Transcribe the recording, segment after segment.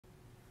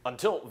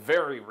Until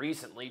very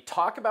recently,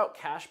 talk about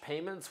cash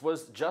payments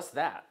was just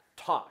that,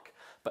 talk.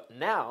 But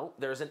now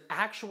there's an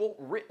actual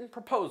written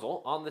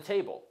proposal on the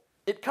table.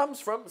 It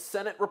comes from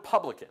Senate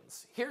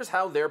Republicans. Here's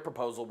how their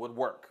proposal would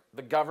work.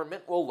 The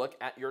government will look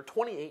at your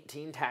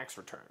 2018 tax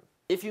return.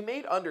 If you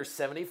made under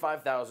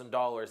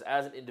 $75,000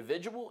 as an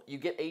individual, you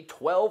get a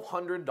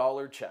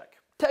 $1,200 check.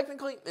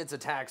 Technically, it's a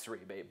tax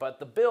rebate, but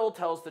the bill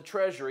tells the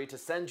Treasury to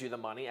send you the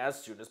money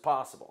as soon as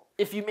possible.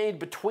 If you made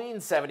between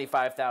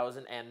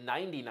 $75,000 and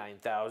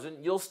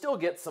 $99,000, you'll still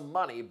get some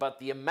money, but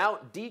the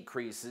amount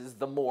decreases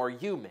the more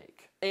you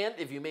make. And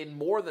if you made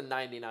more than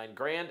 99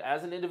 grand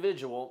as an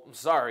individual,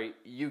 sorry,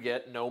 you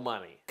get no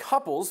money.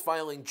 Couples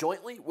filing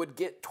jointly would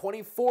get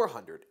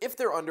 $2,400 if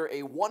they're under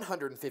a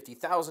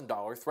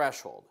 $150,000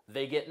 threshold.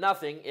 They get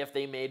nothing if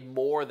they made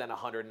more than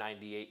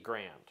 198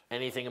 grand.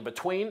 Anything in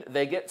between,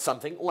 they get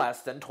something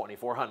less than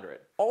 $2,400.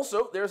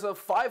 Also, there's a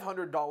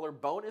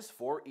 $500 bonus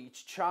for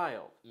each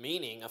child,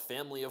 meaning a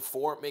family of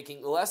 4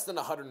 making less than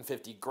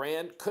 150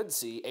 grand could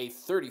see a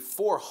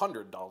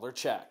 $3,400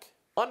 check.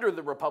 Under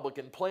the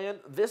Republican plan,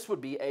 this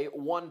would be a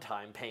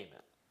one-time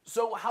payment.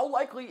 So how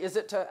likely is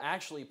it to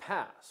actually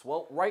pass?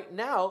 Well, right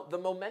now, the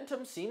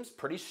momentum seems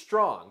pretty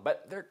strong,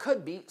 but there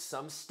could be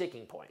some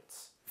sticking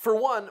points. For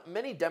one,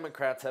 many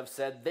Democrats have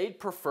said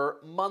they'd prefer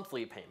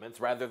monthly payments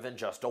rather than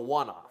just a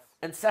one-off.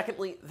 And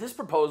secondly, this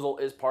proposal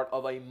is part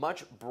of a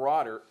much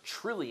broader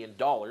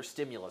trillion-dollar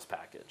stimulus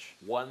package,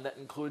 one that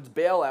includes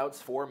bailouts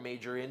for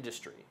major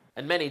industry.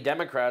 And many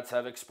Democrats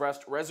have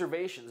expressed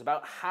reservations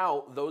about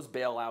how those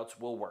bailouts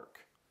will work.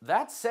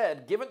 That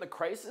said, given the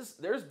crisis,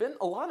 there's been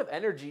a lot of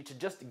energy to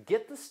just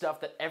get the stuff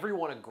that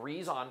everyone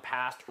agrees on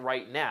passed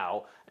right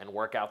now and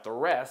work out the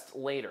rest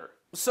later.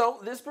 So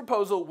this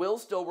proposal will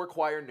still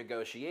require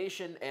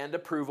negotiation and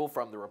approval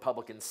from the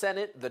Republican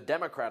Senate, the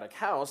Democratic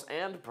House,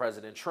 and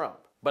President Trump.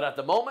 But at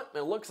the moment,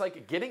 it looks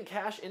like getting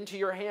cash into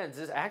your hands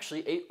is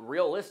actually a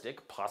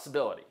realistic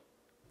possibility.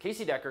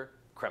 Casey Decker,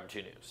 KREM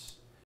 2 News.